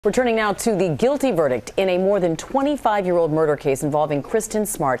We're turning now to the guilty verdict in a more than 25-year-old murder case involving Kristin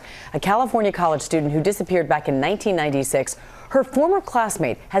Smart, a California college student who disappeared back in 1996. Her former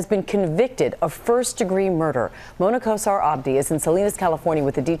classmate has been convicted of first-degree murder. Mona Kosar Abdi is in Salinas, California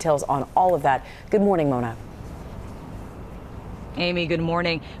with the details on all of that. Good morning, Mona. Amy, good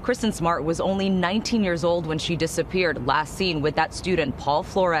morning. Kristin Smart was only 19 years old when she disappeared, last seen with that student, Paul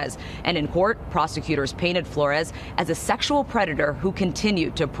Flores. And in court, prosecutors painted Flores as a sexual predator who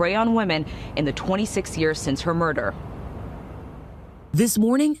continued to prey on women in the 26 years since her murder. This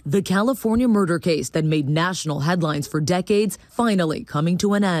morning, the California murder case that made national headlines for decades finally coming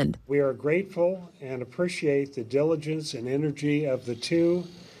to an end. We are grateful and appreciate the diligence and energy of the two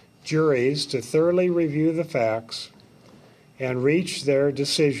juries to thoroughly review the facts and reach their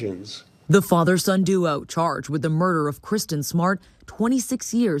decisions. The father-son duo charged with the murder of Kristin Smart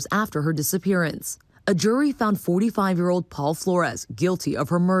 26 years after her disappearance. A jury found 45-year-old Paul Flores guilty of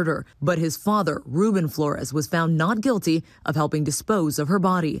her murder, but his father, Ruben Flores, was found not guilty of helping dispose of her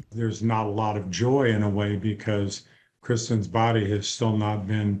body. There's not a lot of joy in a way because Kristin's body has still not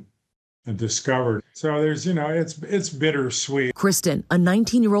been discovered. So there's, it's bittersweet. Kristin, a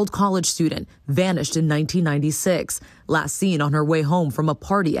 19-year-old college student, vanished in 1996, last seen on her way home from a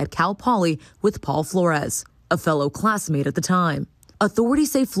party at Cal Poly with Paul Flores, a fellow classmate at the time.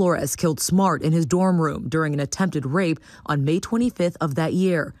 Authorities say Flores killed Smart in his dorm room during an attempted rape on May 25th of that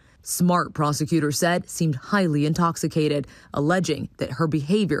year. Smart, prosecutors said, seemed highly intoxicated, alleging that her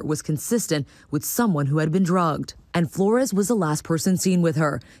behavior was consistent with someone who had been drugged. And Flores was the last person seen with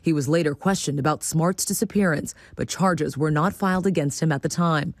her. He was later questioned about Smart's disappearance, but charges were not filed against him at the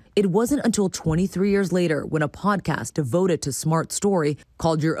time. It wasn't until 23 years later when a podcast devoted to Smart's story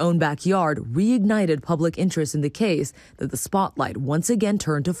called Your Own Backyard reignited public interest in the case that the spotlight once again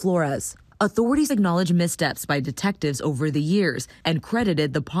turned to Flores. Authorities acknowledged missteps by detectives over the years and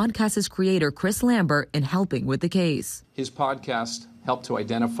credited the podcast's creator, Chris Lambert, in helping with the case. His podcast helped to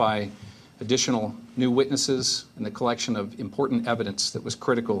identify additional new witnesses and the collection of important evidence that was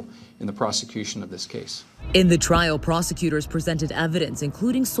critical in the prosecution of this case. In the trial, prosecutors presented evidence,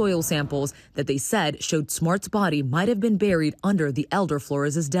 including soil samples, that they said showed Smart's body might have been buried under the elder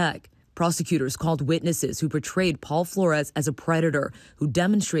Flores' deck. Prosecutors called witnesses who portrayed Paul Flores as a predator who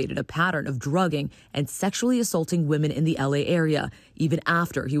demonstrated a pattern of drugging and sexually assaulting women in the LA area, even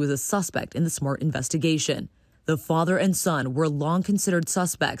after he was a suspect in the Smart investigation. The father and son were long considered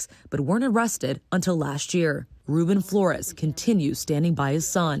suspects, but weren't arrested until last year. Ruben Flores continues standing by his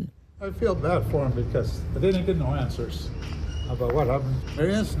son. I feel bad for him because I didn't get no answers about what happened. There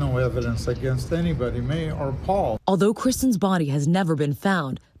is no evidence against anybody, me or Paul. Although Kristin's body has never been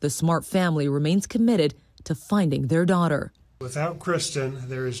found, the Smart family remains committed to finding their daughter. Without Kristin,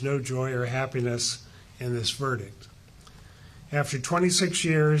 there is no joy or happiness in this verdict. After 26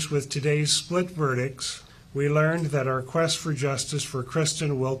 years with today's split verdicts, we learned that our quest for justice for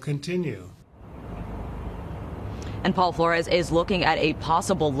Kristin will continue. And Paul Flores is looking at a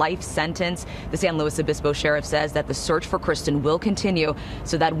possible life sentence. The San Luis Obispo sheriff says that the search for Kristin will continue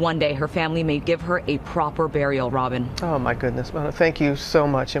so that one day her family may give her a proper burial, Robin. Oh, my goodness, Mona. Thank you so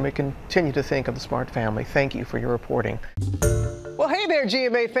much, and we continue to think of the Smart family. Thank you for your reporting. Well, hey there,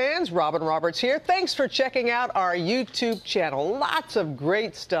 GMA fans. Robin Roberts here. Thanks for checking out our YouTube channel. Lots of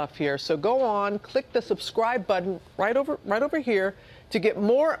great stuff here. So go on, click the subscribe button right over here to get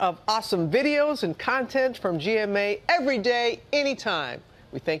more of awesome videos and content from GMA every day, anytime.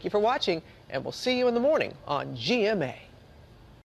 We thank you for watching, and we'll see you in the morning on GMA.